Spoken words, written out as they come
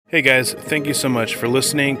Hey guys, thank you so much for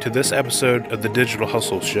listening to this episode of the Digital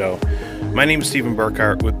Hustle Show. My name is Stephen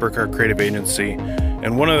Burkhart with Burkhart Creative Agency,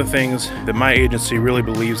 and one of the things that my agency really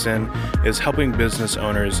believes in is helping business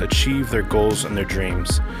owners achieve their goals and their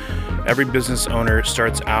dreams. Every business owner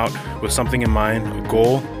starts out with something in mind, a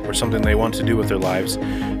goal, or something they want to do with their lives,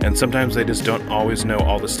 and sometimes they just don't always know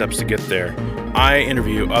all the steps to get there. I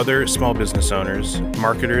interview other small business owners,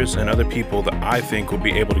 marketers, and other people that I think will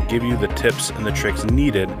be able to give you the tips and the tricks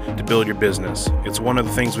needed to build your business. It's one of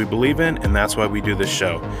the things we believe in, and that's why we do this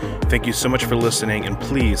show. Thank you so much for listening, and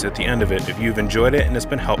please, at the end of it, if you've enjoyed it and it's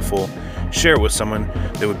been helpful, share it with someone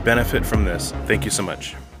that would benefit from this. Thank you so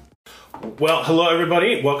much. Well, hello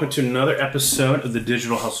everybody. Welcome to another episode of the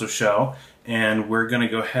Digital Hustle Show, and we're going to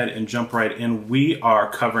go ahead and jump right in. We are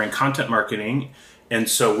covering content marketing, and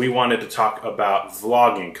so we wanted to talk about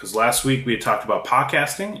vlogging, because last week we had talked about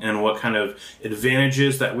podcasting and what kind of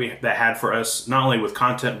advantages that had for us, not only with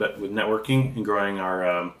content but with networking and growing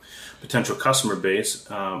our potential customer base.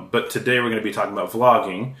 But today we're going to be talking about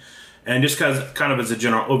vlogging. And just kind of as a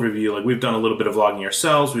general overview, like we've done a little bit of vlogging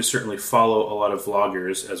ourselves. We certainly follow a lot of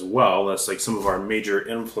vloggers as well. That's like some of our major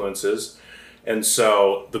influences. And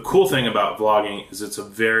so the cool thing about vlogging is it's a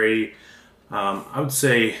very, I would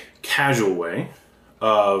say, casual way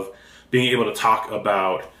of being able to talk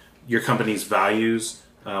about your company's values,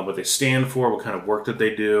 what they stand for, what kind of work that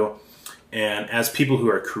they do. And as people who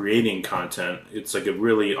are creating content, it's like a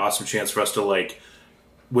really awesome chance for us to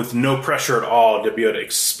with no pressure at all, to be able to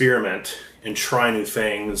experiment and try new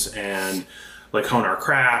things and hone our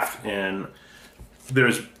craft. And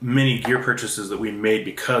there's many gear purchases that we made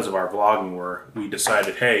because of our vlogging, where we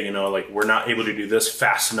decided, hey, we're not able to do this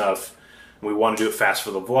fast enough, and we want to do it fast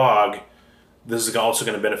for the vlog. This is also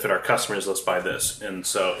going to benefit our customers. Let's buy this. And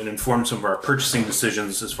so it informed some of our purchasing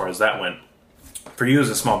decisions as far as that went. For you as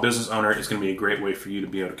a small business owner, it's going to be a great way for you to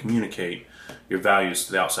be able to communicate your values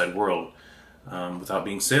to the outside world without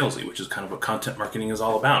being salesy, which is kind of what content marketing is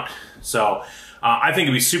all about. So I think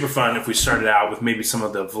it'd be super fun if we started out with maybe some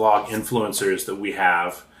of the vlog influencers that we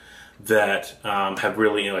have that have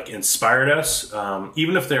really inspired us.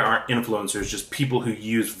 Even if there aren't influencers, just people who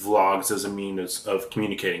use vlogs as a means of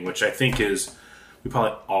communicating, which I think is, we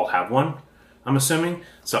probably all have one, I'm assuming.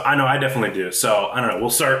 So I know I definitely do. So I don't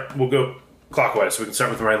know, we'll go clockwise. So we can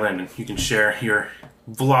start with Ray Landon. You can share your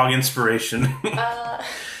vlog inspiration.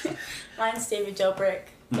 Mine's David Dobrik,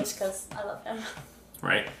 just because I love him.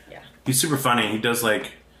 Right? Yeah. He's super funny. He does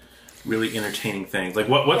really entertaining things.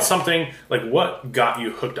 What's something, what got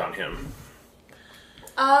you hooked on him?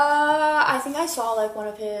 I think I saw one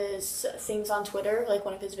of his things on Twitter,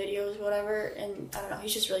 one of his videos or whatever, and I don't know,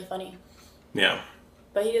 he's just really funny. Yeah.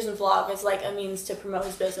 But he doesn't vlog as a means to promote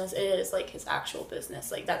his business. It is his actual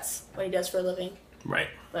business. That's what he does for a living. Right.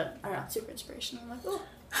 But I don't know, super inspirational. I'm oh.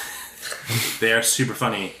 They are super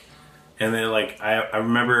funny. And then I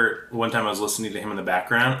remember one time I was listening to him in the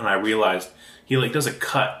background, and I realized he does a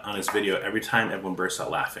cut on his video every time everyone bursts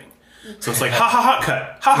out laughing. So it's ha ha ha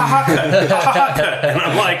cut, ha ha ha cut, ha ha ha cut, and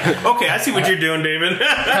I'm like, okay, I see what you're doing, David.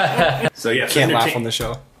 So yeah, can't laugh on the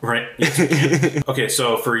show, right? Okay,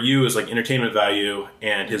 so for you is entertainment value,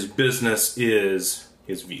 and his business is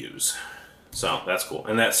his views. So that's cool,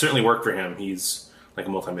 and that certainly worked for him. He's a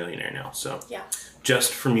multimillionaire now. So yeah.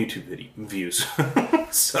 Just from YouTube views.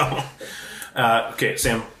 So, okay,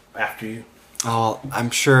 Sam, after you. Oh,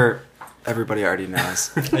 I'm sure everybody already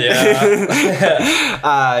knows. Yeah.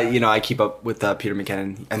 I keep up with Peter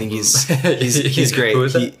McKinnon. I think he's great. Who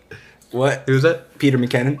is that? What? Who's that? Peter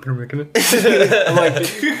McKinnon. Peter McKinnon.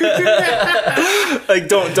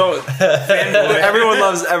 Don't.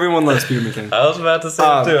 Everyone loves Peter McKinnon. I was about to say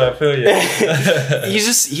it too. I feel you.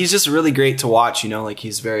 He's just really great to watch.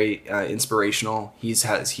 He's very inspirational. He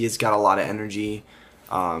has got a lot of energy.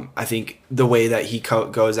 I think the way that he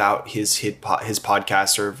goes out his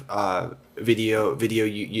podcast or video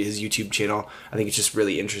his YouTube channel, I think it's just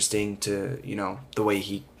really interesting to the way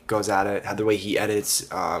he goes at it, the way he edits,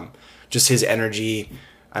 just his energy,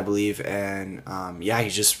 I believe, and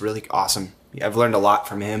he's just really awesome. I've learned a lot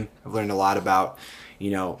from him. I've learned a lot about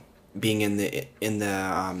being in the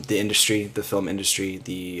industry, the film industry,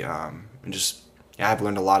 I've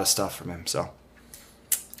learned a lot of stuff from him. So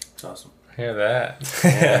it's awesome. Hear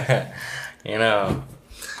that?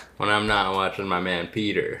 When I'm not watching my man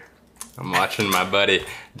Peter, I'm watching my buddy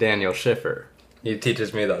Daniel Schiffer. He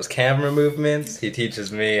teaches me those camera movements. He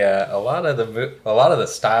teaches me a lot of the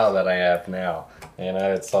style that I have now.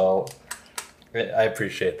 It's all. I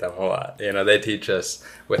appreciate them a lot. They teach us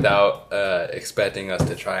without expecting us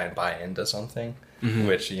to try and buy into something,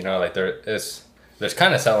 which there is they're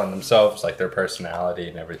kind of selling themselves, like their personality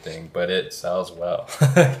and everything, but it sells well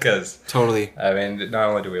because Totally. I mean, not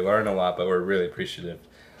only do we learn a lot, but we're really appreciative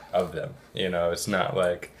of them. You know, it's not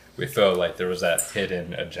like we feel like there was that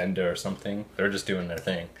hidden agenda or something. They're just doing their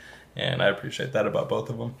thing, and I appreciate that about both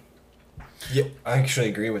of them. Yeah, I actually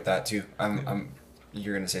agree with that too.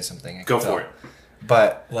 You're gonna say something. I Go can for tell. it.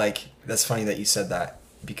 But like, that's funny that you said that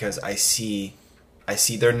because I see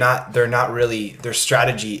they're not really, their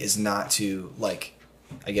strategy is not to, like,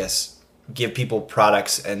 I guess, give people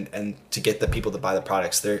products and to get the people to buy the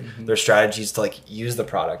products. Their strategy is to, like, use the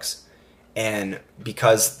products, and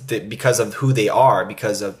because of who they are,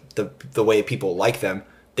 because of the way people like them,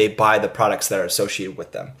 they buy the products that are associated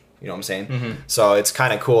with them. You know what I'm saying? Mm-hmm. So it's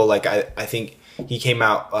kind of cool. Like, I think he came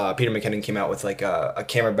out, Peter McKinnon came out with like a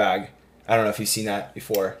camera bag. I don't know if you've seen that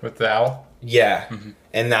before. With the owl? Yeah.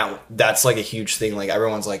 And that's like a huge thing. Like,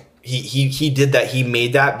 everyone's like, he did that. He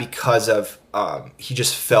made that because of, he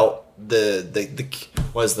just felt the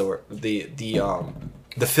what is the word? The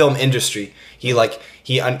film industry. He wanted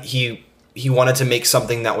to make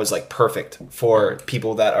something that was like perfect for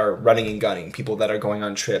people that are running and gunning, people that are going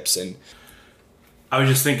on trips. And I was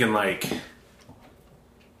just thinking, like,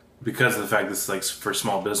 because of the fact that it's like for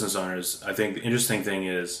small business owners, I think the interesting thing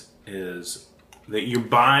is that you're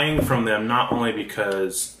buying from them not only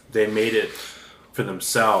because they made it for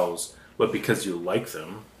themselves, but because you like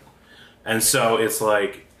them. And so it's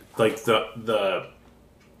like the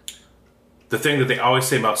thing that they always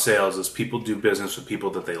say about sales is people do business with people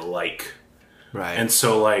that they like. right. And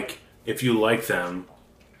so, like, if you like them,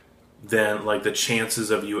 then, like, the chances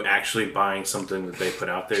of you actually buying something that they put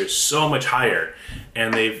out there is so much higher.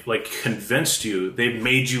 And they've, like, convinced you, they've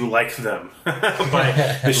made you like them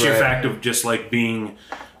by the sheer Right. fact of just, like, being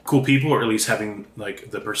cool people, or at least having, like,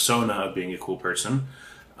 the persona of being a cool person.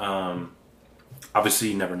 Obviously,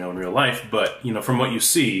 you never know in real life, but, you know, from what you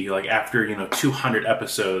see, like, after, 200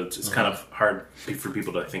 episodes, it's kind of hard for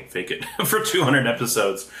people to, I think, fake it for 200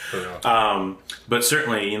 episodes. But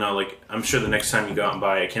certainly, like, I'm sure the next time you go out and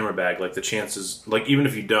buy a camera bag, like, the chances, like, even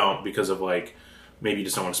if you don't, because of, like, maybe you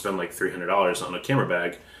just don't want to spend, like, $300 on a camera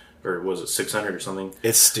bag, or was it $600 or something?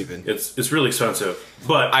 It's stupid. It's really expensive,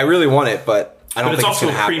 but I really want it, but I don't but it's think it's also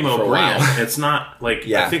going to a happen primo for a brand. while. It's not like,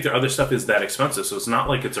 Yeah. I think their other stuff is that expensive, so it's not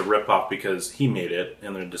like it's a ripoff because he made it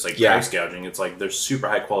and they're just like Yeah. price gouging. It's like there's super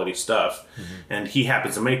high quality stuff, and he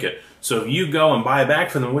happens to make it. So if you go and buy a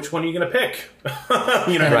bag from them, which one are you going to pick?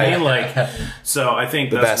 You know what I Right. mean? Like, so I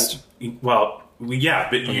think that's best. Well, yeah,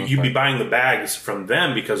 but you'd be buying the bags from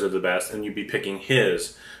them because they're the best, and you'd be picking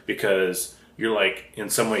his because you're, like, in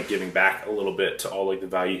some way giving back a little bit to all, like, the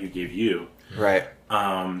value he gave you. Right.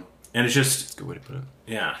 And it's just, Good way to put it.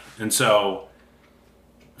 yeah. And so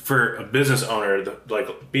for a business owner,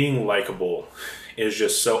 like, being likable is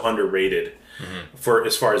just so underrated for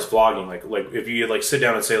as far as vlogging. Like if you, like, sit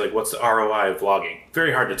down and say, like, what's the ROI of vlogging?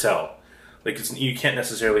 Very hard to tell. Like, you can't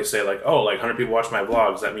necessarily say, like, oh, like, 100 people watch my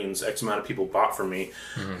vlogs, that means X amount of people bought from me.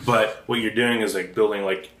 But what you're doing is, like, building,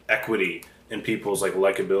 like, equity in people's, like,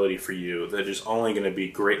 likability for you that is only going to be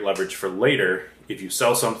great leverage for later if you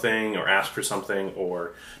sell something or ask for something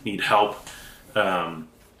or need help.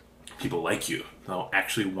 People like you. They'll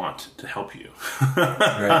actually want to help you.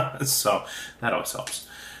 Right. So that always helps.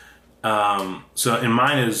 So in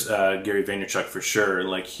mine is Gary Vaynerchuk for sure.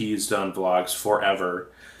 Like, he's done vlogs forever.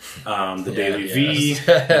 The Daily V,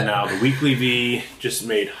 and now the Weekly V, just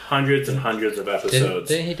made hundreds and hundreds of episodes.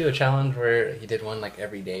 Didn't he do a challenge where he did one, like,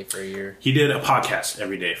 every day for a year? He did a podcast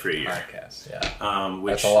every day for a year. Podcast, yeah.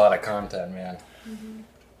 Which, That's a lot of content, man.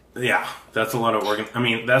 yeah, that's a lot of I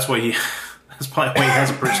mean, that's why that's probably why he has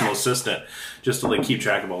a personal assistant, just to, like, keep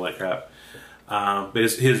track of all that crap. But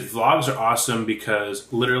his vlogs are awesome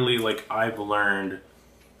because literally, like, I've learned,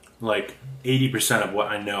 like, 80% of what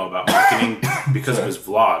I know about marketing because of his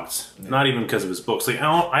vlogs, not even because of his books. Like,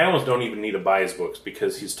 I almost don't even need to buy his books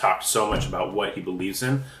because he's talked so much about what he believes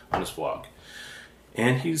in on his vlog.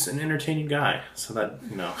 And he's an entertaining guy, so that,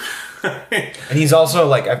 And he's also,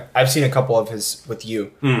 like, I've seen a couple of his with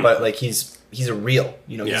you, but, like, he's a real,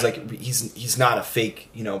 Yeah. he's like, he's not a fake,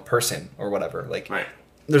 person or whatever. Like, Right.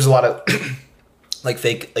 there's a lot of like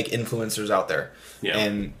fake, like, influencers out there. Yeah.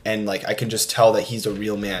 And like, I can just tell that he's a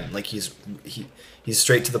real man. Like, he's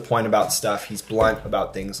straight to the point about stuff. He's blunt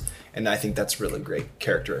about things. And I think that's really great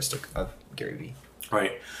characteristic of Gary Vee.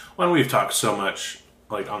 Right. Well, and we've talked so much,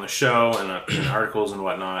 like, on the show and in articles and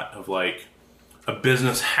whatnot, of, like, a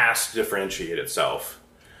business has to differentiate itself.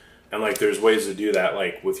 And, like, there's ways to do that,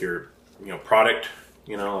 like, with your, product,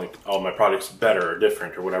 like, oh, my product's better or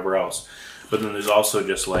different or whatever else. But then there's also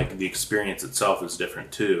just, like, the experience itself is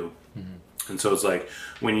different too. And so it's like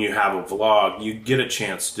when you have a vlog, you get a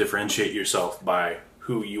chance to differentiate yourself by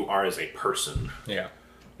who you are as a person. Yeah.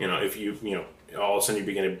 You know, if you all of a sudden you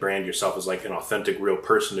begin to brand yourself as like an authentic, real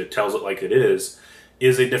person that tells it like it is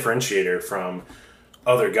a differentiator from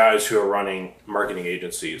other guys who are running marketing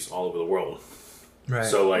agencies all over the world. Right.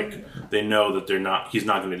 So like they know that he's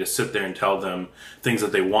not going to just sit there and tell them things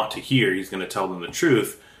that they want to hear. He's going to tell them the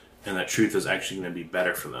truth, and that truth is actually going to be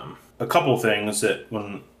better for them. A couple of things that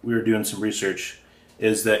when we were doing some research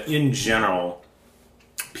is that in general,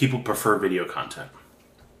 people prefer video content.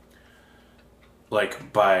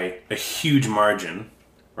 Like by a huge margin,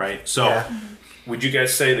 right? So would you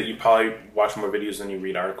guys say that you probably watch more videos than you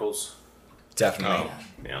read articles? Definitely.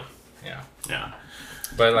 Yeah.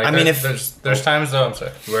 But like, I mean, there's times though, I'm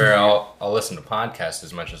sorry, where I'll listen to podcasts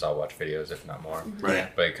as much as I'll watch videos, if not more.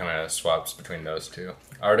 Right. But it kind of swaps between those two.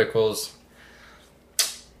 Articles,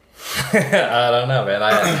 I don't know, man.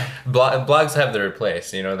 Blogs have their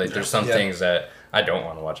place. You know, like there's some things that I don't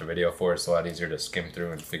want to watch a video for. It's a lot easier to skim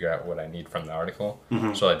through and figure out what I need from the article.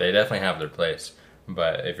 So like, they definitely have their place.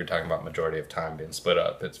 But if you're talking about majority of time being split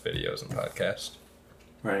up, it's videos and podcasts.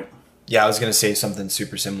 Right. Yeah, I was gonna say something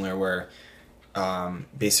super similar where,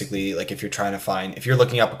 basically, like if you're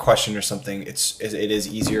looking up a question or something, it is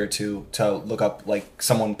easier to look up like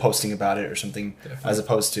someone posting about it or something, as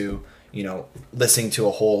opposed to listening to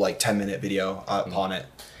a whole like 10-minute video on it,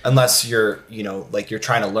 unless you're like you're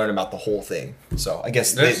trying to learn about the whole thing. So I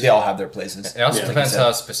guess they all have their places. It also depends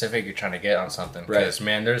how specific you're trying to get on something. Because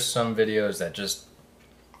man, there's some videos that just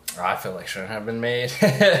I feel like shouldn't have been made,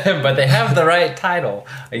 but they have the right title,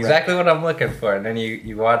 exactly what I'm looking for. And then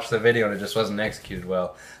you watch the video and it just wasn't executed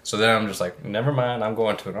well. So then I'm just like, never mind. I'm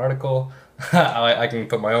going to an article. I can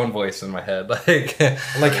put my own voice in my head.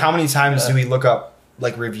 Like how many times do we look up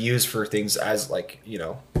like reviews for things as like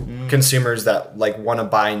consumers that like want to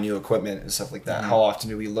buy new equipment and stuff like that? How often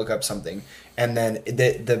do we look up something and then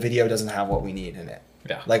the video doesn't have what we need in it?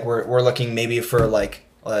 Yeah, like we're looking maybe for like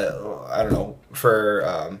I don't know,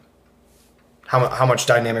 for how much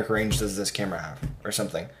dynamic range does this camera have or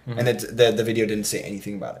something, and the video didn't say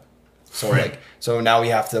anything about it. So so now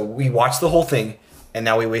we watch the whole thing, and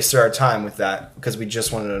now we wasted our time with that because we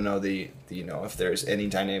just wanted to know the if there's any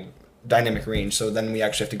dynamic range. So then we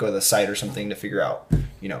actually have to go to the site or something to figure out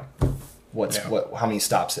how many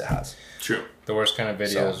stops it has. True. The worst kind of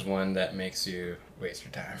video is one that makes you waste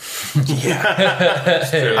your time.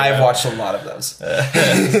 I've watched a lot of those.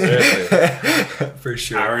 For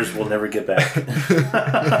sure. Ours will never get back.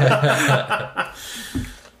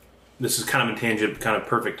 This is kind of a tangent, kind of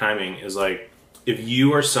perfect timing, is like, if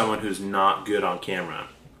you are someone who's not good on camera,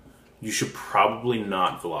 you should probably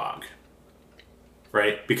not vlog.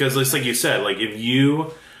 Right? Because it's like you said, like if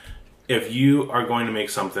you are going to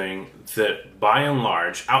make something that by and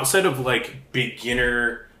large, outside of like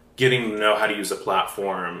beginner getting to know how to use a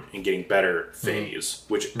platform and getting better phase,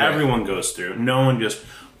 which everyone goes through, no one just,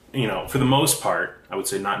 for the most part, I would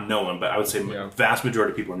say not no one, but I would say vast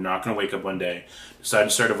majority of people are not going to wake up one day, decide to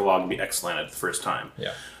start a vlog and be excellent at the first time.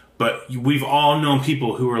 Yeah. But we've all known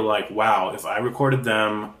people who are like, wow, if I recorded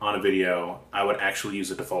them on a video, I would actually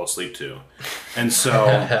use it to fall asleep to. And so,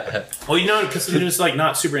 because they're just like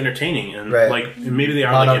not super entertaining. And like maybe they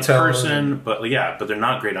are like in person, but but they're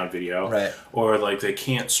not great on video. Right. Or like they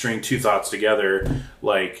can't string two thoughts together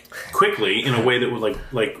like quickly in a way that would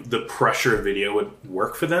like the pressure of video would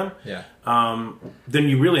work for them. Yeah. Then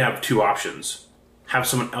you really have two options. Have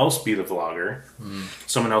someone else be the vlogger,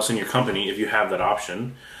 someone else in your company if you have that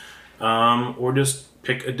option. Or just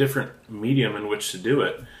pick a different medium in which to do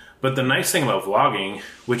it. But the nice thing about vlogging,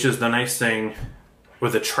 which is the nice thing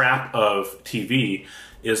with the trap of TV,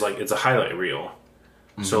 is like it's a highlight reel.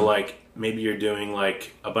 So like maybe you're doing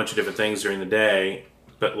like a bunch of different things during the day,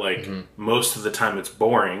 but like most of the time it's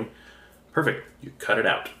boring. Perfect. You cut it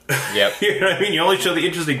out. Yep. You know what I mean? You only show the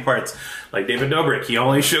interesting parts. Like David Dobrik, he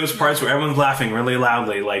only shows parts where everyone's laughing really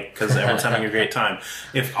loudly, like, because everyone's having a great time.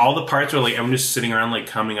 If all the parts are like everyone just sitting around like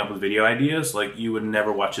coming up with video ideas, like you would never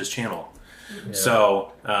watch his channel. Yeah.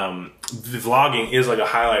 So the vlogging is like a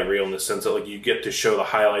highlight reel in the sense that like you get to show the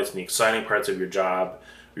highlights and the exciting parts of your job,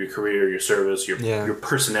 your career, your service, your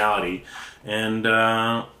personality. And the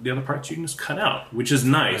other parts you can just cut out, which is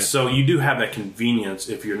nice. Right. So you do have that convenience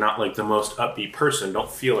if you're not like the most upbeat person. Don't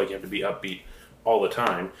feel like you have to be upbeat all the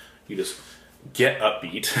time. You just get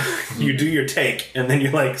upbeat, you do your take, and then you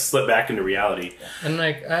like slip back into reality. And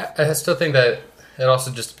like I still think that it also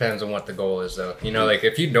just depends on what the goal is, though. Like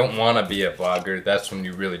if you don't want to be a vlogger, that's when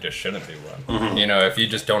you really just shouldn't be one. If you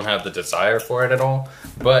just don't have the desire for it at all.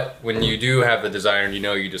 But when you do have the desire and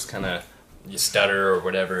you just kind of you stutter or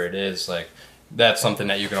whatever it is, like that's something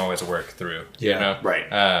that you can always work through. Yeah, you know?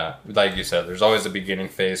 right. Like you said, there's always a beginning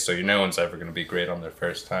phase, so no one's ever going to be great on their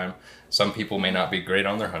first time. Some people may not be great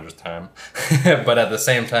on their 100th time, but at the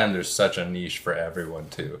same time, there's such a niche for everyone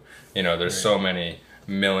too. You know, there's so many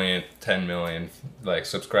 10 million like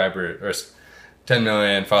subscriber or 10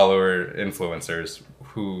 million follower influencers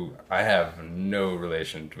who I have no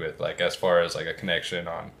relation with, like as far as like a connection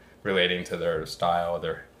on relating to their style,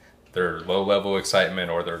 their low level excitement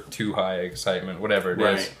or their too high excitement, whatever it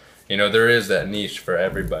is. You know, there is that niche for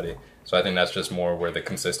everybody. So I think that's just more where the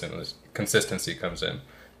consistency comes in.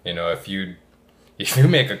 You know, if you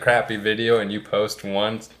make a crappy video and you post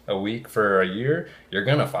once a week for a year, you're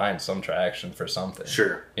gonna find some traction for something.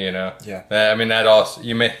 Sure. You know. Yeah. I mean, that also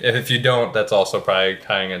if you don't, that's also probably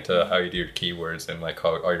tying into how you do your keywords and like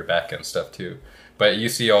all your back end stuff too. But you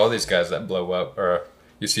see all these guys that blow up, or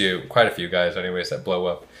you see quite a few guys anyways that blow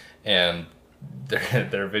up, and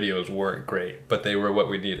their videos weren't great, but they were what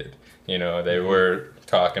we needed. You know, they were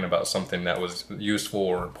talking about something that was useful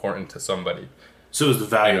or important to somebody. So it was the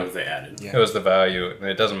value that they added. Yeah. It was the value, and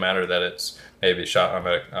it doesn't matter that it's maybe shot on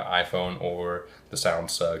an iPhone or the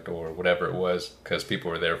sound sucked or whatever it was, because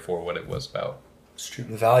people were there for what it was about. It's true.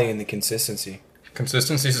 The value and the consistency.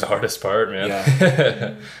 Consistency is the hardest part, man.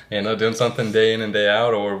 Yeah. You know, doing something day in and day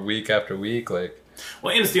out or week after week, like.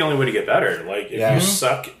 Well, and it's the only way to get better. Like, if Yeah. you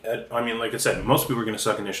suck at, I mean, like I said, most people are going to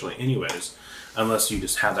suck initially anyways, unless you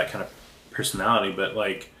just have that kind of personality. But,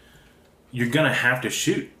 like, you're going to have to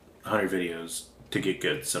shoot 100 videos to get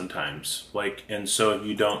good sometimes. Like, and so if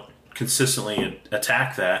you don't consistently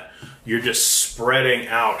attack that, you're just spreading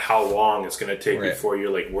out how long it's going to take before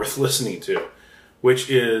you're, like, worth listening to, which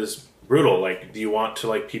is brutal. Like, do you want to,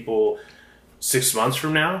 like, people 6 months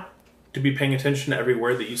from now to be paying attention to every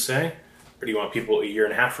word that you say? Or do you want people a year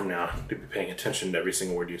and a half from now to be paying attention to every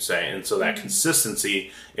single word you say? And so that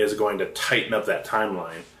consistency is going to tighten up that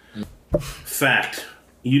timeline. Fact,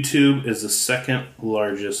 YouTube is the second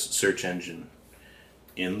largest search engine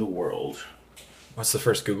in the world. What's the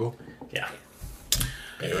first, Google? Yeah.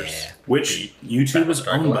 Yeah. Which YouTube is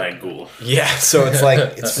owned by Google. Yeah, so it's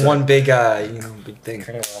like it's one big big thing.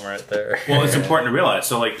 Right there. Well, it's important to realize.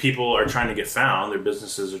 So, like, people are trying to get found. Their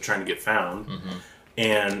businesses are trying to get found. Mm-hmm.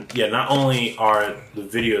 And, yeah, not only are the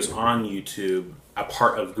videos on YouTube a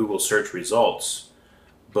part of Google search results,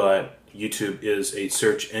 but YouTube is a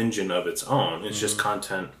search engine of its own. It's just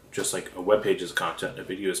content, just like a web page is content, a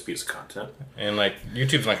video is a piece of content. And like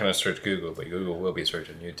YouTube's not going to search Google, but Google will be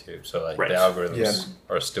searching YouTube. So like Right. the algorithms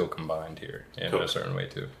are still combined here in Totally. a certain way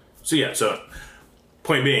too. So, yeah,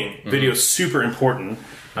 point being, video is super important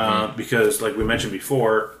because, like we mentioned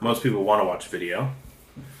before, most people want to watch video.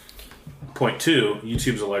 Point two,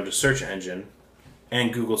 YouTube's the largest search engine,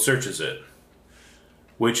 and Google searches it,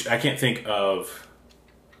 which I can't think of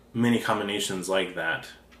many combinations like that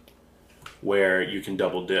where you can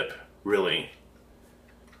double dip, really.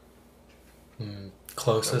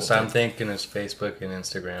 Closest I'm thinking is Facebook and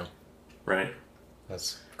Instagram. Right?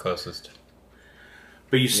 That's closest.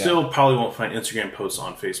 But you still probably won't find Instagram posts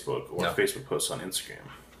on Facebook or No. Facebook posts on Instagram.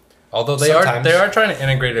 Although Sometimes. they are trying to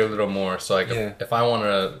integrate it a little more. So like Yeah. if I want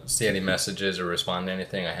to see any messages or respond to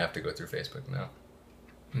anything, I have to go through Facebook now.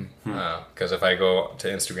 Because if I go to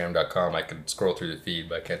Instagram.com, I can scroll through the feed,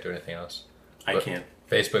 but I can't do anything else. I But can't.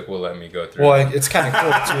 Facebook will let me go through. Well, it's kind of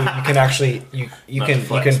cool too. You can actually you Not can to you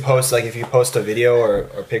flex. can post, like, if you post a video or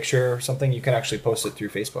picture or something, you can actually post it through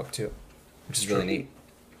Facebook too, which is really neat.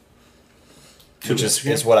 To Which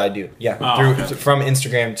Instagram? is what I do. Yeah, Oh, okay. from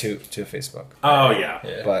Instagram to Facebook. Oh, yeah.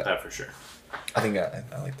 Yeah. But That for sure. I think I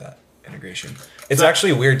like that integration. It's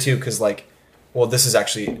actually weird too, because, like, well, this is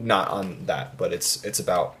actually not on that, but it's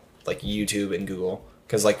about, like, YouTube and Google.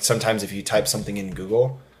 Because, like, sometimes if you type something in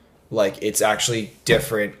Google, like, it's actually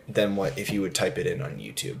different than what if you would type it in on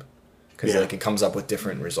YouTube. Because, Yeah. like, it comes up with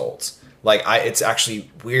different results. Like, it's actually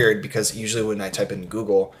weird because usually when I type in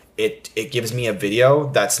Google, it gives me a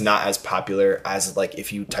video that's not as popular as, like,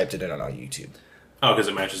 if you typed it in on YouTube. Oh, because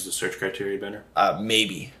it matches the search criteria better?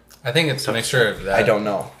 Maybe. I think it's a mixture of that. I don't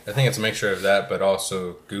know. I think it's a mixture of that, but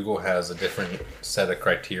also Google has a different set of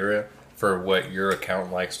criteria for what your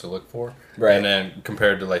account likes to look for. Right. And then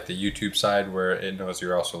compared to like the YouTube side where it knows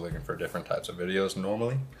you're also looking for different types of videos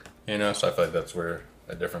normally. You know, so I feel like that's where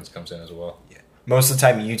a difference comes in as well. Most of the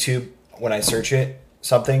time, YouTube, when I search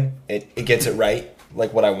something, it gets it right,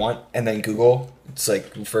 like what I want. And then Google, it's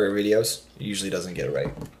like for videos, it usually doesn't get it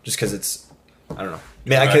right. Just because I don't know. I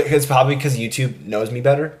mean, it's probably because YouTube knows me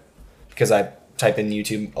better. Because I type in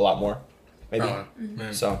YouTube a lot more, maybe.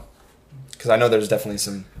 So, because I know there's definitely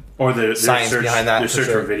some Or the science search, behind that, the for search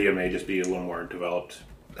sure. for video may just be a little more developed.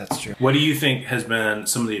 That's true. What do you think has been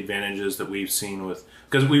some of the advantages that we've seen with,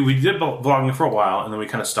 because we did vlogging for a while and then we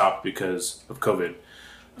kind of stopped because of COVID.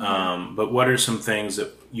 But what are some things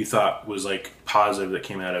that you thought was like positive that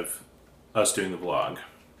came out of us doing the vlog?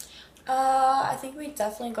 I think we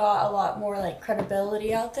definitely got a lot more like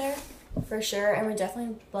credibility out there, for sure, and we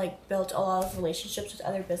definitely like built a lot of relationships with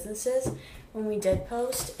other businesses when we did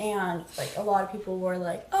post, and like a lot of people were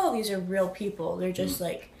like, oh, these are real people. They're just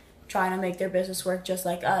like trying to make their business work just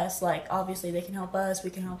like us. Like obviously they can help us, we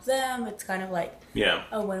can help them. It's kind of like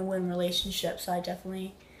a win-win relationship. So I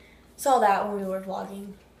definitely saw that when we were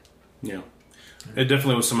vlogging. Yeah, it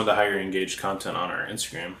definitely was some of the higher engaged content on our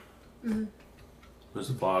Instagram. Was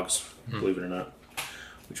the vlogs, believe it or not,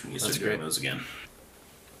 which we need to start doing those again.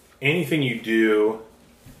 Anything you do,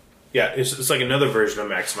 it's like another version of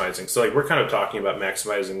maximizing. So like we're kind of talking about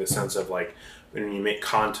maximizing the sense of like when you make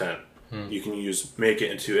content, you can make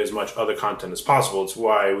it into as much other content as possible. It's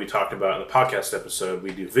why we talked about in the podcast episode,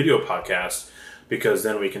 we do video podcasts, because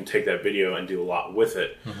then we can take that video and do a lot with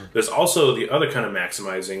it. There's also the other kind of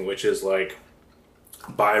maximizing, which is like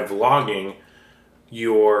by vlogging,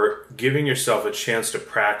 you're giving yourself a chance to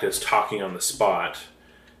practice talking on the spot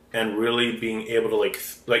and really being able to like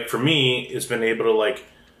for me, it's been able to like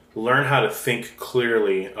learn how to think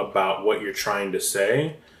clearly about what you're trying to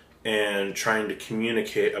say and trying to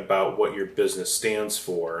communicate about what your business stands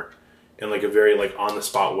for in like a very like on the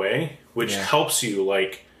spot way, which helps you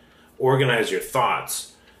like organize your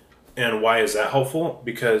thoughts. And why is that helpful?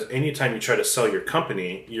 Because anytime you try to sell your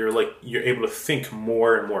company, you're able to think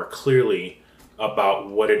more and more clearly about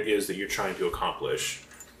what it is that you're trying to accomplish.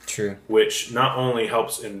 True. Which not only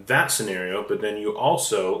helps in that scenario, but then you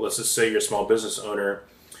also, let's just say you're a small business owner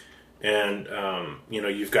and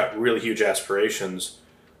you've got really huge aspirations.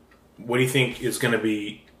 What do you think is going to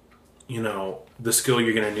be, the skill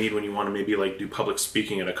you're going to need when you want to maybe like do public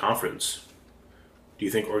speaking at a conference? Do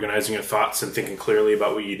you think organizing your thoughts and thinking clearly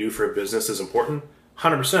about what you do for a business is important?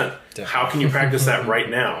 100%. Definitely. How can you practice that right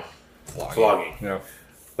now? Vlogging. Yeah.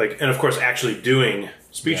 And of course actually doing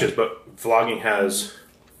speeches, but vlogging has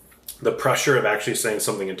the pressure of actually saying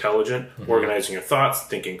something intelligent, organizing your thoughts,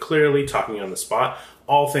 thinking clearly, talking on the spot,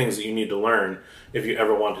 all things that you need to learn if you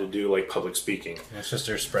ever want to do like public speaking. It's just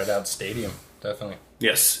your spread out stadium, definitely.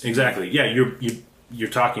 Yes, exactly. Yeah, you're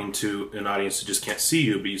talking to an audience that just can't see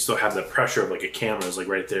you, but you still have the pressure of like a camera is like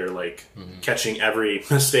right there, like catching every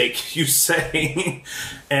mistake you say.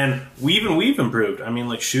 And we've improved. I mean,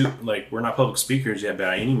 like we're not public speakers yet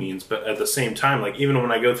by any means, but at the same time, like even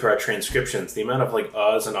when I go through our transcriptions, the amount of like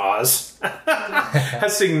uhs and ahs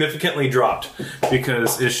has significantly dropped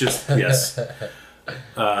because it's just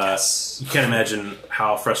you can't imagine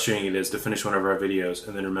how frustrating it is to finish one of our videos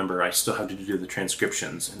and then remember I still have to do the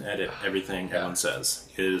transcriptions and edit everything everyone says.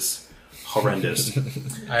 It is horrendous.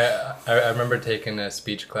 I remember taking a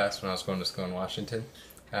speech class when I was going to school in Washington,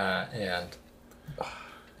 and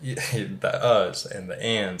the uhs and the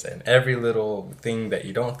ands and every little thing that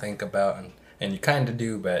you don't think about and you kind of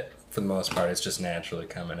do, but for the most part it's just naturally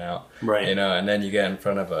coming out. Right. And then you get in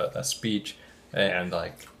front of a speech and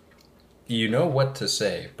like you know what to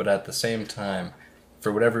say, but at the same time,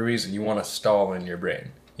 for whatever reason, you want to stall in your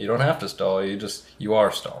brain. You don't have to stall. You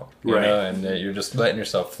are stalling, right? And you're just letting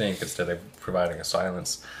yourself think instead of providing a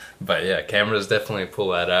silence. But yeah, cameras definitely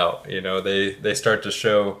pull that out. They start to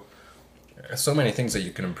show so many things that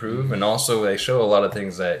you can improve, and also they show a lot of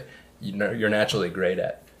things that you're naturally great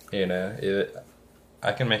at.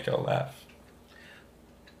 I can make y'all laugh.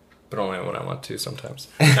 But only when I want to sometimes.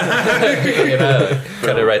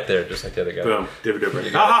 Cut it right there, just like the other guy. Boom.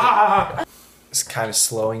 It's kind of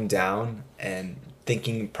slowing down and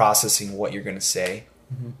thinking, processing what you're going to say,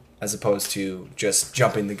 as opposed to just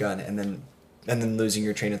jumping the gun and then losing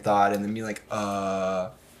your train of thought and then being like,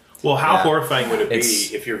 Well, how horrifying would it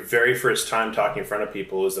be if your very first time talking in front of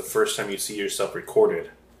people is the first time you see yourself recorded?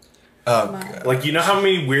 Like, you know how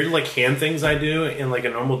many weird like hand things I do in like a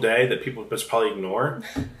normal day that people just probably ignore?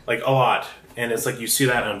 Like a lot. And it's like you see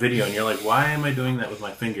that on video and you're like, why am I doing that with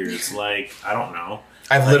my fingers? Like, I don't know.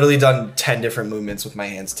 I've literally done 10 different movements with my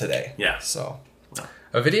hands today. Yeah. So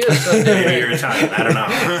a video is so different. Maybe you're Italian. I don't know.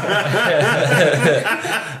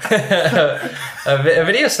 A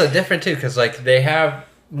video is so different too, because like they have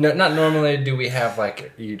not normally do we have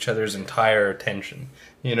like each other's entire attention.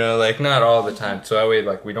 Like not all the time. So that way,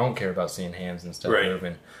 like we don't care about seeing hands and stuff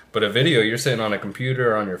moving. But a video, you're sitting on a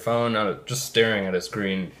computer or on your phone, just staring at a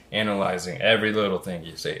screen, analyzing every little thing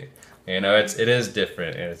you see. It is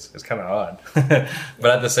different, and it's kind of odd.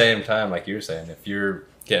 But at the same time, like you're saying, if you're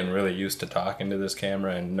getting really used to talking to this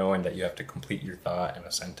camera and knowing that you have to complete your thought in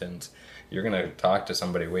a sentence, you're gonna talk to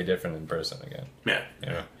somebody way different in person again. Yeah. You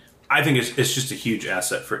know? I think it's just a huge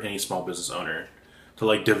asset for any small business owner to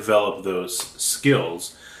like develop those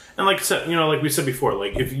skills. And like I said, like we said before,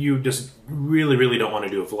 like if you just really, really don't want to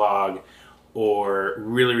do a vlog or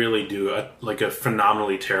really, really do a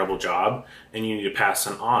phenomenally terrible job and you need to pass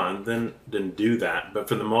it on, then do that. But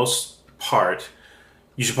for the most part,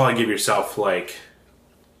 you should probably give yourself like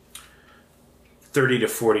 30 to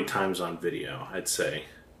 40 times on video, I'd say.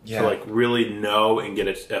 Yeah. To like really know and get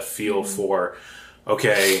a feel for,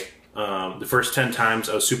 okay, the first 10 times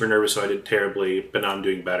I was super nervous, so I did terribly, but now I'm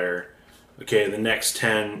doing better. Okay, the next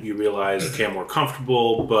 10, you realize, okay, I'm more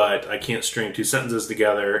comfortable, but I can't string 2 sentences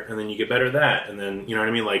together, and then you get better at that, and then, you know what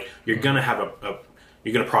I mean? Like, you're gonna have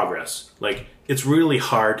you're gonna progress. Like, it's really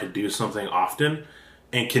hard to do something often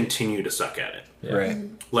and continue to suck at it. Yeah. Right.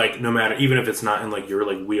 Like, no matter, even if it's not in, like, your,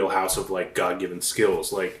 like, wheelhouse of, like, God-given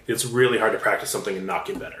skills, like, it's really hard to practice something and not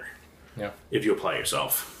get better. Yeah. If you apply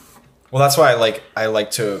yourself. Well, that's why I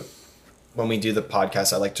like to, when we do the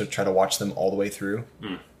podcast, I like to try to watch them all the way through.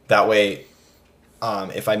 That way,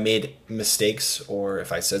 if I made mistakes or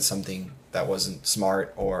if I said something that wasn't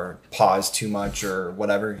smart or paused too much or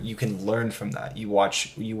whatever, you can learn from that. You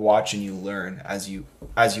watch and you learn as you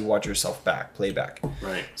watch yourself play back.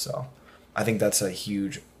 Right. So I think that's a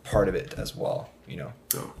huge part of it as well,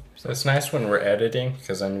 So, So it's nice when we're editing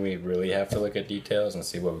because then we really have to look at details and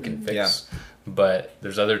see what we can fix. Yeah. But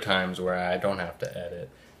there's other times where I don't have to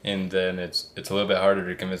edit, and then it's a little bit harder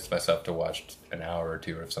to convince myself to watch an hour or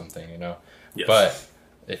two of something, Yes. But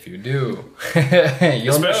if you do,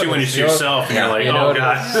 especially when it's yourself and you're like, oh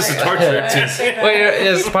God, this is torture.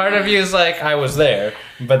 Well, part of you is like, I was there,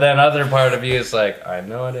 but then other part of you is like, I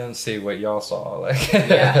know I didn't see what y'all saw, like,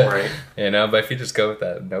 Yeah. Right. But if you just go with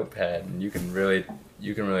that notepad, you can really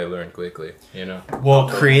learn quickly, Well,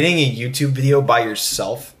 creating a YouTube video by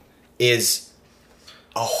yourself is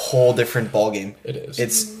a whole different ballgame. It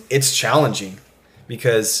is. It's challenging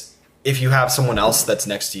because if you have someone else that's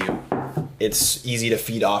next to you, it's easy to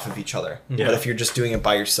feed off of each other. Yeah. But if you're just doing it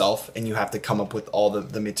by yourself and you have to come up with all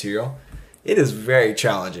the material, it is very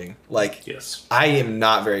challenging. Like, Yes. I am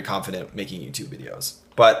not very confident making YouTube videos,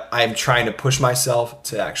 but I'm trying to push myself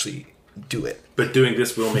to actually do it. But doing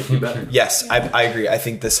this will make you better. Yes, I agree. I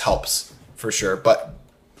think this helps for sure. But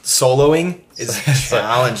soloing is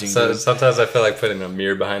challenging. So dude. sometimes I feel like putting a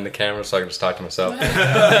mirror behind the camera so I can just talk to myself.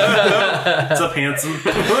 What's up, handsome?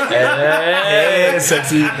 Hey,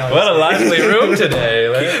 sexy. No, What a lively room today.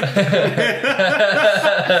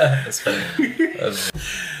 that's funny.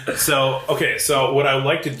 So what I would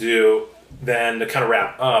like to do then to kind of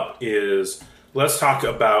wrap up is let's talk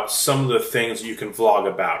about some of the things you can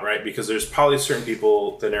vlog about, right? Because there's probably certain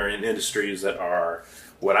people that are in industries that are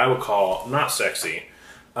what I would call not sexy.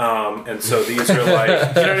 And so these are like,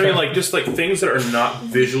 you know what I mean? Like just like things that are not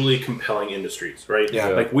visually compelling industries, right? Yeah.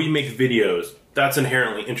 Like we make videos. That's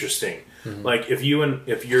inherently interesting. Mm-hmm. Like if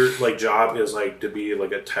your like job is like to be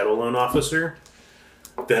like a title loan officer,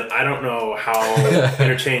 then I don't know how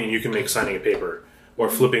entertaining you can make signing a paper or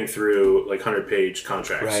flipping through like 100-page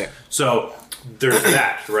contracts. Right. So there's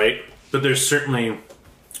that, right? But there's certainly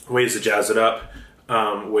ways to jazz it up.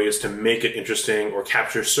 Ways to make it interesting or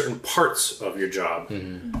capture certain parts of your job.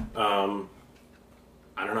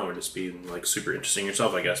 I don't know, or just be like super interesting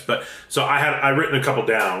yourself, I guess. But so I written a couple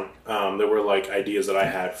down that were like ideas that I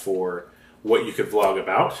had for what you could vlog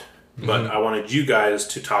about. But I wanted you guys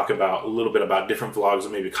to talk about a little bit about different vlogs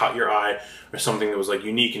that maybe caught your eye or something that was like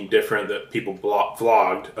unique and different that people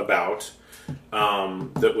vlogged about.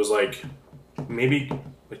 That was like maybe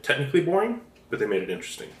like technically boring, but they made it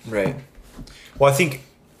interesting. Right. Well, I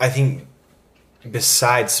think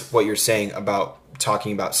besides what you're saying about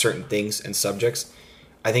talking about certain things and subjects,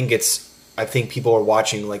 I think people are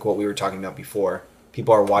watching like what we were talking about before.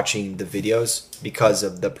 People are watching the videos because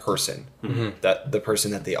of the person, that the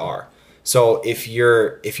person that they are. So if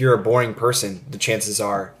you're a boring person, the chances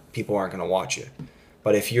are people aren't going to watch it.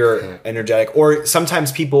 But if you're energetic, or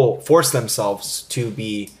sometimes people force themselves to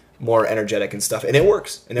be more energetic and stuff, and it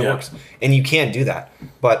works, and you can do that.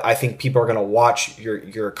 But I think people are going to watch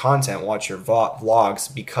your content, watch your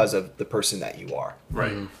vlogs because of the person that you are,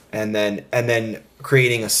 Right. and then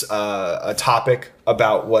creating a topic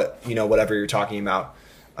about whatever you're talking about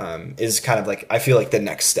is kind of like, I feel like the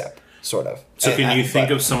next step, sort of. So can you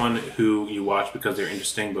think of someone who you watch because they're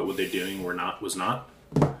interesting, but what they're doing was not?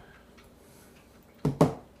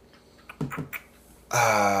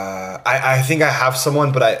 I think I have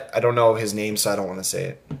someone, but I don't know his name, so I don't want to say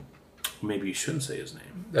it. Maybe you shouldn't say his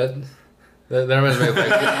name. That reminds me of like,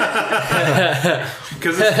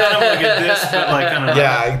 Because it's kind of like a diss, but like kind of.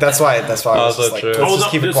 Yeah, that's why I was Also just like, true. let's Oh,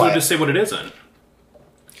 just keep it so quiet. just say what it isn't.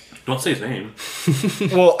 Don't say his name.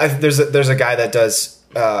 Well, there's a guy that does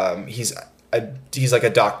he's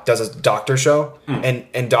like does a doctor show,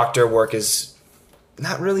 and doctor work is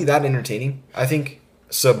not really that entertaining, I think.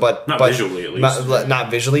 So, but visually, at least.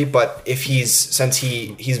 not visually, but if since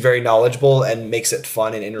he's very knowledgeable and makes it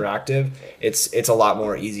fun and interactive, it's a lot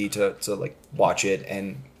more easy to like watch it,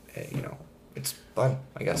 and you know, it's fun,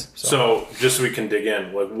 I guess. So just so we can dig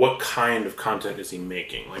in, like what kind of content is he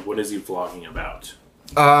making? Like what is he vlogging about?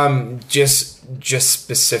 Just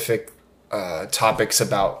specific topics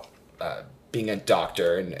about being a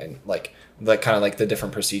doctor and like kind of like the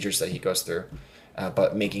different procedures that he goes through.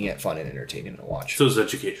 But making it fun and entertaining to watch. So it's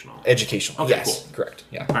educational. Educational. Okay, yes, cool. Correct.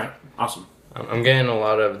 Yeah. All right, awesome. I'm getting a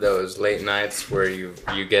lot of those late nights where you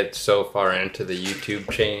get so far into the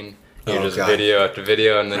YouTube chain, you're just God. video after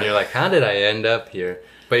video, and then you're like, how did I end up here?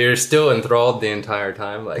 But you're still enthralled the entire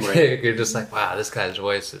time. Like you're just like, wow, this guy's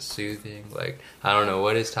voice is soothing. Like I don't know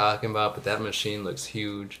what he's talking about, but that machine looks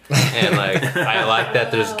huge, and like I like that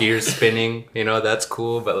there's gears spinning. You know, that's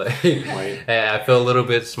cool. But like, I feel a little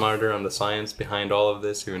bit smarter on the science behind all of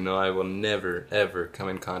this, even though I will never ever come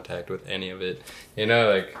in contact with any of it. You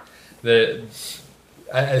know, like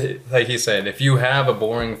like he said, if you have a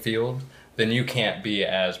boring field, then you can't be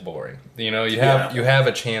as boring. You know, you have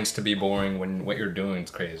a chance to be boring when what you're doing is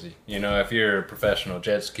crazy. You know, if you're a professional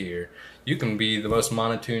jet skier, you can be the most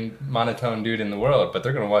monotone dude in the world, but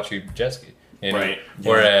they're going to watch you jet ski. You know? Right.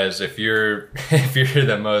 Whereas if you're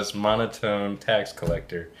the most monotone tax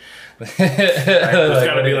collector, There's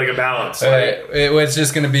got to be like a balance. it's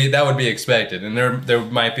just going to be, that would be expected, and there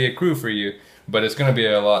might be a crew for you. But it's going to be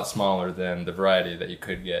a lot smaller than the variety that you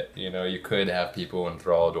could get. You know, you could have people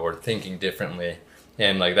enthralled or thinking differently.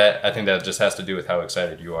 And like that, I think that just has to do with how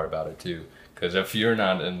excited you are about it too. Because if you're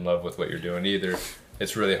not in love with what you're doing either,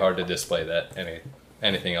 it's really hard to display that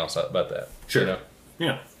anything else about that. Sure. You know?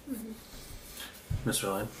 Yeah.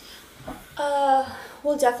 Mr. Lane?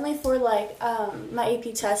 Well, definitely for like my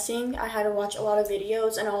AP testing, I had to watch a lot of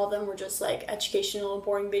videos, and all of them were just like educational and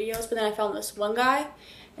boring videos. But then I found this one guy,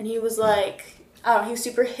 and he was like, I don't know, he was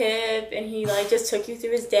super hip, and he like just took you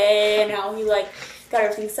through his day and how he like got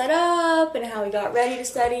everything set up and how he got ready to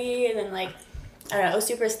study, and then like I don't know, it was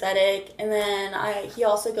super aesthetic. And then he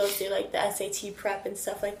also goes through like the SAT prep and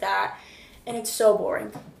stuff like that, and it's so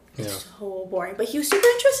boring. It's so boring, but he was super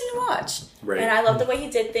interesting to watch. Right. And I loved the way he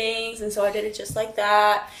did things, and so I did it just like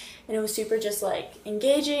that, and it was super just like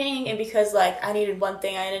engaging. And because like I needed one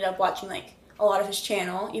thing, I ended up watching like a lot of his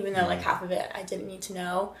channel, even though like half of it I didn't need to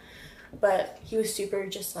know. But he was super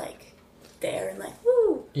just like there and like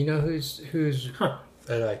woo. You know who's I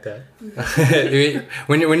like that.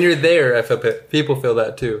 when you're there, I feel people feel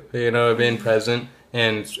that too. You know, being present,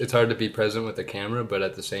 and it's hard to be present with the camera, but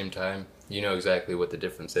at the same time, you know exactly what the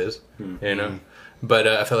difference is. You know, but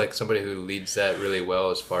I feel like somebody who leads that really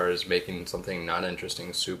well as far as making something not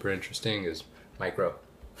interesting super interesting is Micro.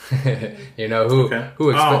 You know,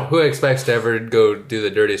 who expects to ever go do the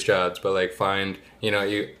dirtiest jobs, but like find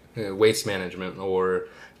waste management or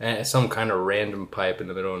some kind of random pipe in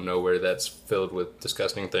the middle of nowhere that's filled with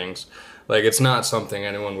disgusting things. Like it's not something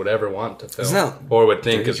anyone would ever want to film or would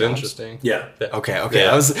think is interesting. Yeah. Okay.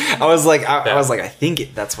 Yeah. I was like, I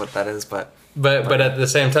think that's what that is, but at the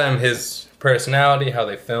same time, his personality, how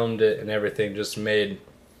they filmed it, and everything just made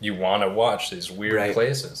you want to watch these weird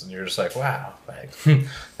places, and you're just like, wow, like,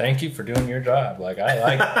 thank you for doing your job. Like, I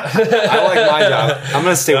like my job. I'm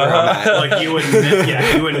gonna stay where I'm at. Like you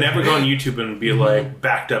would never go on YouTube and be like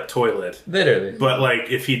backed up toilet. Literally. But like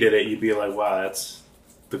if he did it, you'd be like, wow, that's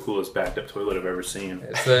the coolest backed up toilet I've ever seen.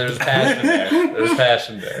 There's passion there. There's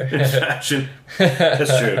passion there. Passion.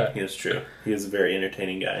 That's true. He is true. He is a very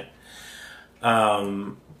entertaining guy.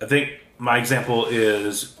 I think my example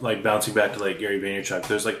is like bouncing back to like Gary Vaynerchuk.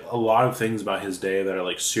 There's like a lot of things about his day that are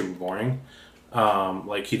like super boring.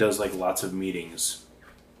 Like he does like lots of meetings.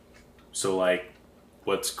 So like,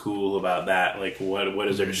 what's cool about that? Like what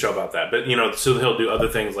is there to show about that? But you know, so he'll do other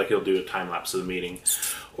things, like he'll do a time lapse of the meeting,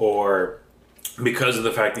 or because of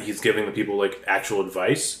the fact that he's giving the people like actual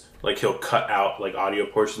advice, like he'll cut out like audio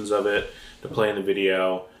portions of it to play in the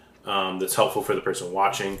video that's helpful for the person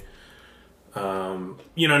watching.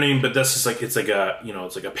 You know what I mean? But that's just like, it's like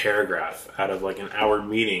a paragraph out of like an hour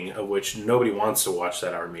meeting, of which nobody wants to watch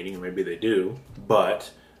that hour meeting, or maybe they do,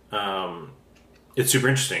 but it's super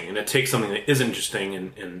interesting, and it takes something that is interesting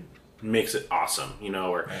and makes it awesome, you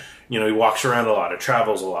know, or, you know, he walks around a lot or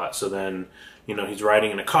travels a lot. So then, you know, he's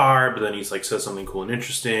riding in a car, but then he's like says something cool and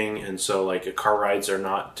interesting, and so like car rides are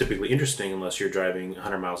not typically interesting unless you're driving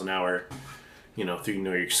 100 miles an hour, you know, through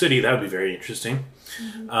New York City. That would be very interesting,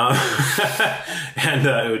 and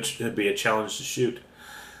it'd be a challenge to shoot.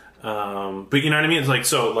 But you know what I mean? It's like,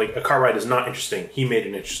 so like a car ride is not interesting. He made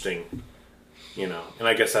it interesting, you know. And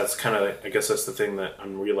I guess that's kind of, I guess that's the thing that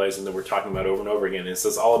I'm realizing that we're talking about over and over again. Is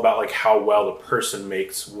it's all about like how well the person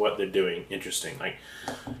makes what they're doing interesting. Like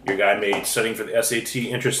your guy made studying for the SAT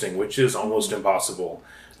interesting, which is almost impossible.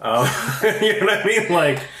 You know what I mean?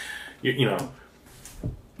 Like, you know,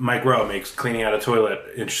 Mike Rowe makes cleaning out a toilet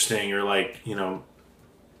interesting, or like, you know,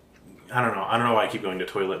 I don't know why I keep going to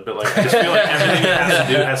toilet, but like I just feel like everything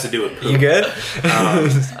it has to do with poop. You good?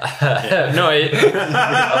 No, a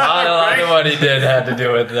lot of what he did had to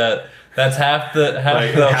do with that. That's half the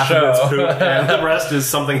show. Of it's poop, and the rest is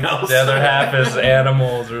something else. The other half is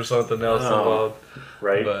animals or something else involved.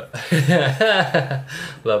 Right. But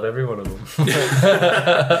love every one of them.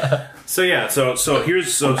 So yeah, so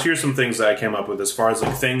here's some things that I came up with as far as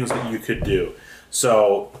like things that you could do.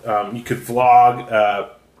 So you could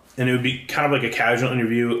vlog. And it would be kind of like a casual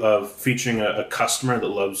interview of featuring a customer that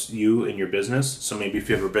loves you and your business. So maybe if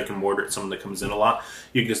you have a brick and mortar, it's someone that comes in a lot,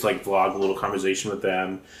 you can just like vlog a little conversation with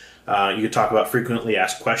them. You could talk about frequently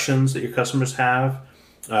asked questions that your customers have.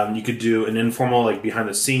 You could do an informal like behind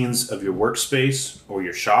the scenes of your workspace or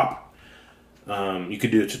your shop. You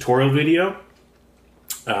could do a tutorial video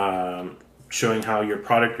showing how your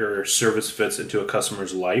product or service fits into a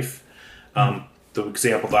customer's life. The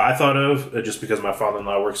example that I thought of, just because my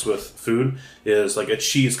father-in-law works with food, is like a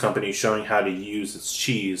cheese company showing how to use its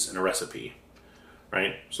cheese in a recipe,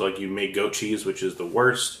 right? So like you make goat cheese, which is the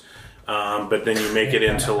worst, but then you make it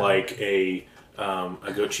into like a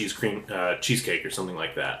goat cheese cream cheesecake or something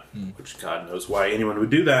like that, which God knows why anyone would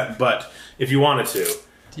do that, but if you wanted to.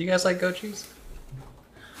 Do you guys like goat cheese?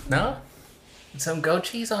 No? Some goat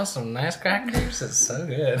cheese on some nice crackers is so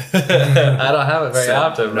good. I don't have it very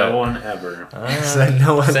often. No one ever.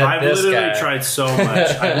 I've literally tried so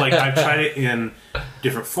much. I've tried it in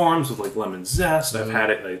different forms with like lemon zest. I've had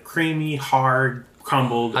it like creamy, hard,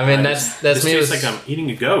 crumbled. I mean, that's it me. Tastes like I'm eating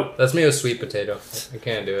a goat. That's me with sweet potato. I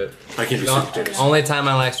can't do it. I can't do sweet potatoes. Only time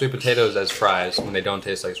I like sweet potatoes as fries when they don't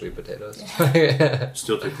taste like sweet potatoes.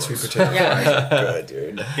 Still too close. Sweet potato. Good,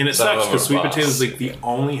 dude. And it sucks because sweet potato is like the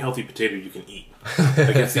only healthy potato you can eat.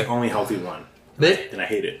 Like it's the only healthy one. And I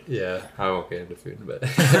hate it. Yeah, I won't get into food, but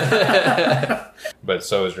but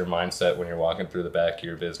so is your mindset when you're walking through the back of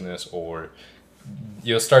your business, or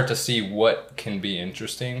you'll start to see what can be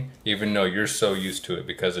interesting, even though you're so used to it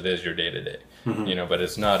because it is your day to day. You know, but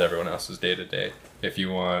it's not everyone else's day to day. If you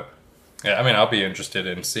want, I mean, I'll be interested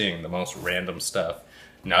in seeing the most random stuff,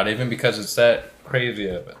 not even because it's that crazy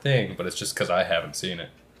of a thing, but it's just because I haven't seen it.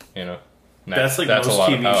 You know, that's like most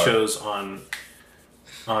TV shows on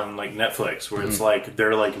like Netflix, where it's like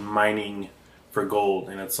they're like mining for gold,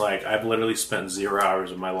 and it's like I've literally spent 0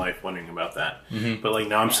 hours of my life wondering about that, but like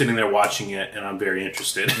now I'm sitting there watching it and I'm very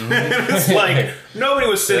interested. It's like nobody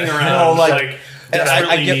was sitting around like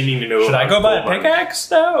desperately needing to know. Should I go buy a pickaxe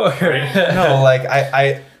now? No, like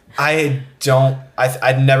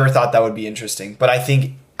I never thought that would be interesting, but I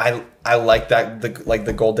think I like that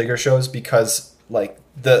the gold digger shows because like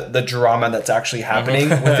the drama that's actually happening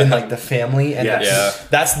within like the family, and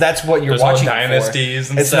that's what you're watching dynasties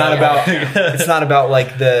for. And it's stuff. not about it's not about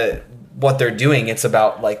like what they're doing. It's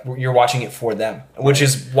about like you're watching it for them, which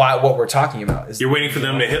is what we're talking about. Is you're waiting for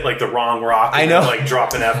them to hit like the wrong rock. And I know, then, like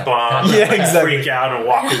drop an F-bomb. Yeah, and, exactly. Freak out and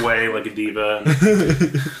walk away like a diva.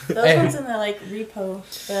 Those ones in the like repo,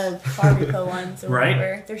 the car repo ones, or right?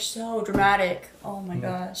 whatever, they're so dramatic. Oh my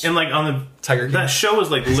gosh! And like on the Tiger King. that show is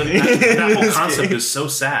like that whole concept is so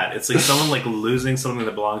sad. It's like someone like losing something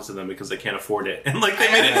that belongs to them because they can't afford it, and like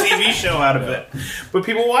they made a TV show out of it. But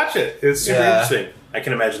people watch it. It's super interesting. I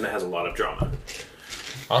can imagine that has a lot of drama.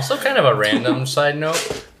 Also, kind of a random side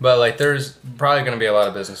note, but like there's probably going to be a lot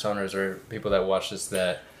of business owners or people that watch this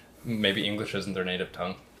that maybe English isn't their native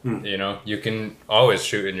tongue. You know, you can always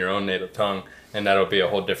shoot in your own native tongue, and that'll be a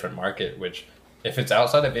whole different market. Which, if it's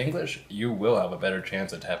outside of English, you will have a better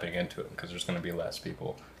chance of tapping into it because there's going to be less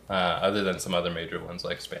people, other than some other major ones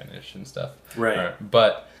like Spanish and stuff. Right.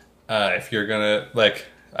 But if you're gonna like,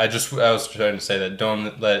 I was trying to say that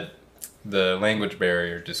don't let the language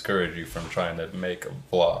barrier discourage you from trying to make a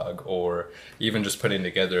vlog or even just putting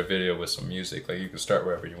together a video with some music. Like you can start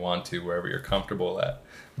wherever you want to, wherever you're comfortable at.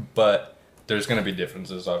 But there's going to be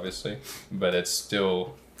differences, obviously. But it's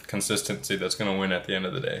still consistency that's going to win at the end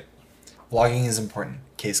of the day. Vlogging is important.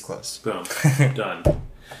 Case closed. Boom. Done. If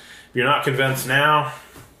you're not convinced now,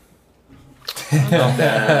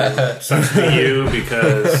 Then sucks to you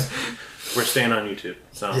because we're staying on YouTube.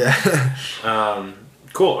 So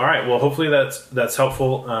cool. All right. Well, hopefully that's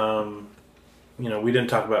helpful. We didn't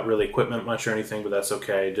talk about really equipment much or anything, but that's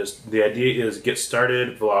okay. Just the idea is get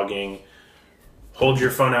started vlogging. Hold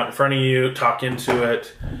your phone out in front of you. Talk into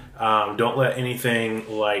it. Don't let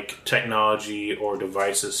anything like technology or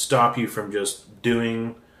devices stop you from just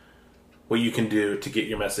doing what you can do to get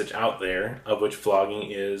your message out there, of which vlogging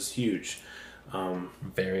is huge.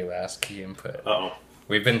 Very last key input. Uh-oh.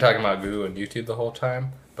 We've been talking about Google and YouTube the whole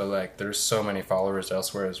time, but like there's so many followers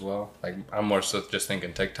elsewhere as well. Like I'm more so just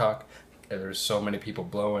thinking TikTok. There's so many people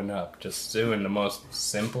blowing up just doing the most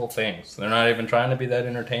simple things. They're not even trying to be that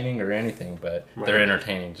entertaining or anything, but they're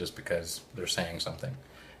entertaining just because they're saying something.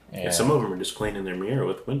 And some of them are just cleaning their mirror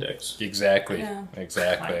with Windex. Exactly. Yeah.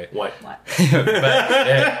 Exactly. What? But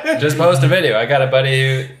just post a video. I got a buddy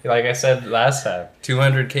who, like I said last time,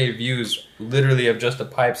 200K views literally of just a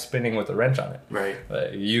pipe spinning with a wrench on it. Right.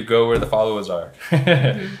 You go where the followers are.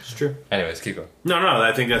 It's true. Anyways, keep going. No,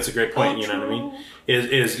 I think that's a great point. You know what I mean?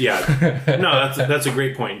 No, that's a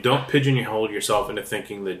great point. Don't pigeonhole yourself into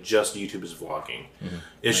thinking that just YouTube is vlogging. Mm-hmm.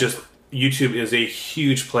 It's just YouTube is a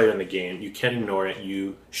huge player in the game. You can't ignore it.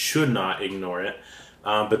 You should not ignore it.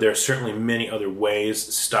 But there are certainly many other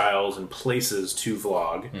ways, styles, and places to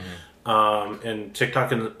vlog. Mm-hmm. And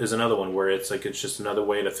TikTok is another one where it's just another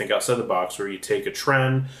way to think outside the box, where you take a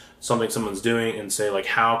trend, something someone's doing, and say like,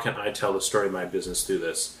 how can I tell the story of my business through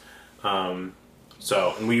this? And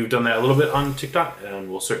we've done that a little bit on TikTok,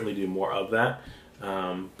 and we'll certainly do more of that.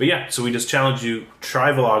 So we just challenge you,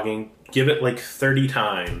 try vlogging, give it like 30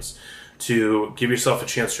 times to give yourself a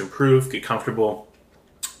chance to improve, get comfortable,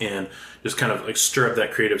 and just kind of like stir up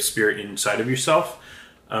that creative spirit inside of yourself.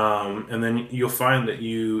 And then you'll find that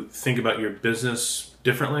you think about your business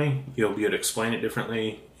differently. You'll be able to explain it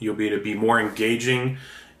differently. You'll be able to be more engaging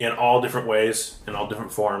in all different ways, in all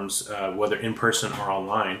different forms, whether in person or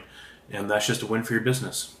online. And that's just a win for your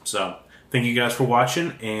business. So thank you guys for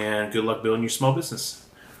watching, and good luck building your small business.